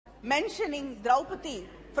mentioning Draupadi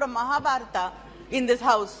from Mahabharata in this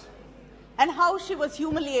house and how she was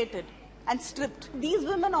humiliated and stripped. These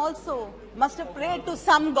women also must have prayed to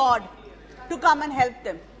some god to come and help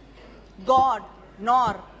them. God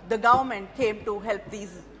nor the government came to help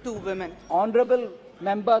these two women. Honorable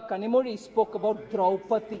Member Kanimuri spoke about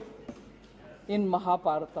Draupadi in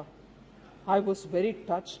Mahabharata. I was very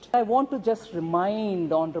touched. I want to just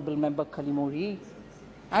remind Honorable Member Kanimuri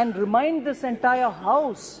and remind this entire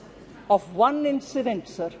House of one incident,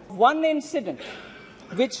 sir. One incident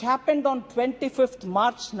which happened on 25th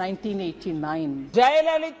March 1989.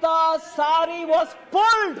 Jayalalithaa saree was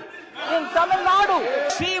pulled in Tamil Nadu.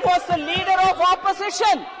 She was the leader of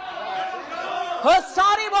opposition. Her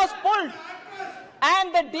saree was pulled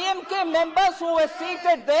and the DMK members who were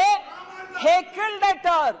seated there heckled at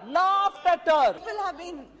her, laughed at her. People have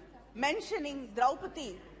been mentioning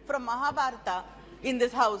Draupadi from Mahabharata in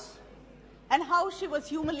this house and how she was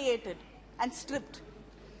humiliated and stripped.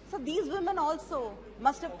 So these women also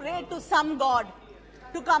must have prayed to some god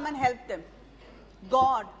to come and help them.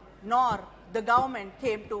 God nor the government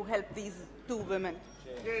came to help these two women.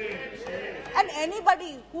 And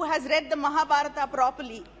anybody who has read the Mahabharata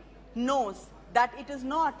properly knows that it is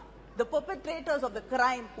not the perpetrators of the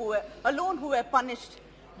crime who were punished,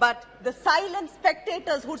 but the silent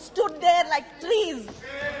spectators who stood there like trees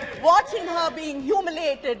watching her being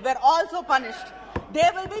humiliated were also punished. They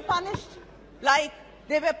will be punished like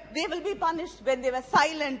they will be punished when they were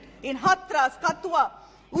silent in Hathras, Kathua,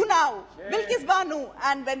 Unnao, Bilkis Banu,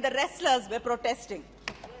 and when the wrestlers were protesting.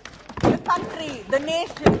 The country, the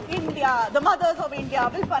nation, India, the mothers of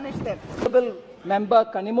India will punish them. Honorable Member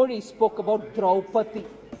Kanimuri spoke about Draupadi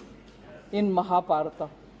in Mahabharata.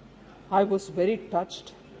 I was very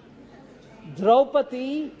touched.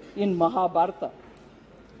 Draupadi in Mahabharata,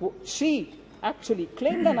 she actually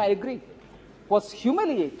claimed, and I agree, was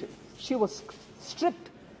humiliated. She was stripped.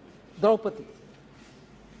 Draupadi.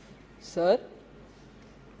 Sir,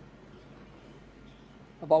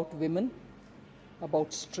 about women,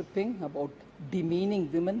 about stripping, about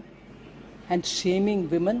demeaning women and shaming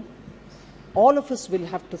women, all of us will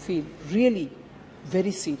have to feel really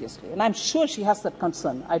very seriously. And I'm sure she has that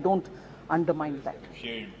concern. I don't undermine that.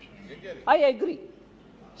 I agree.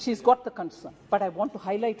 She's got the concern. But I want to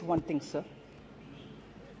highlight one thing, sir.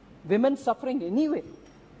 Women suffering anywhere,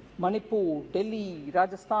 Manipur, Delhi,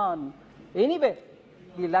 Rajasthan, anywhere,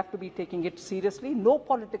 we'll have to be taking it seriously. No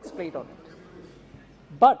politics played on it.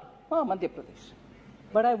 But, Madhya Pradesh.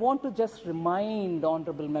 But I want to just remind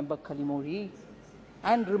Honorable Member Kanimuri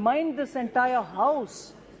and remind this entire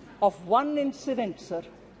House of one incident, sir,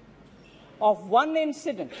 of one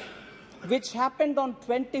incident which happened on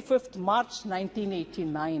 25th March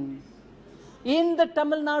 1989 in the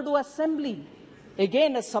Tamil Nadu Assembly.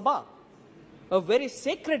 Again, a Sabha, a very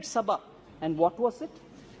sacred Sabha. And what was it?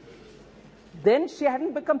 Then she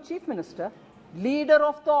hadn't become Chief Minister, leader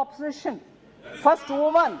of the opposition, first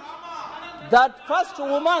woman, that first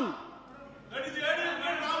woman.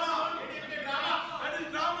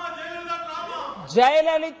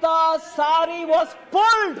 Jayalalithaa saree was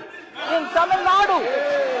pulled in Tamil Nadu.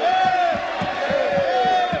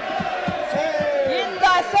 In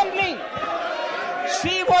the assembly,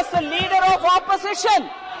 she was the leader of opposition.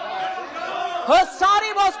 Her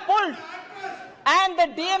saree was pulled and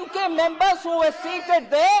the DMK members who were seated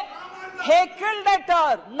there heckled at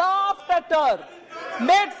her, laughed at her,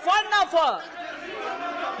 made fun of her.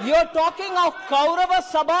 You're talking of Kaurava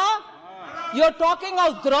Sabha? You're talking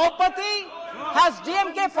of Draupadi? Has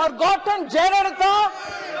DMK forgotten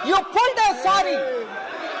Jayalalithaa? You pulled her saree.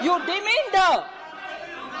 You demeaned her.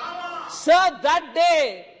 Sir, that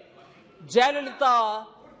day, Jayalalithaa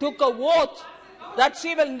took a oath that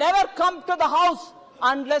she will never come to the House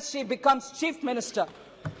unless she becomes Chief Minister.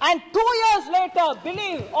 And 2 years later,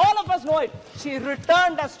 believe, all of us know it, she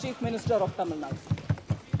returned as Chief Minister of Tamil Nadu.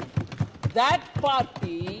 That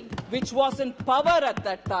party, which was in power at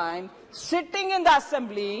that time, sitting in the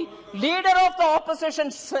assembly, leader of the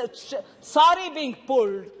opposition, saree being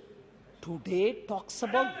pulled, today talks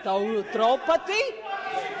about Draupadi?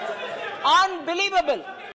 Unbelievable.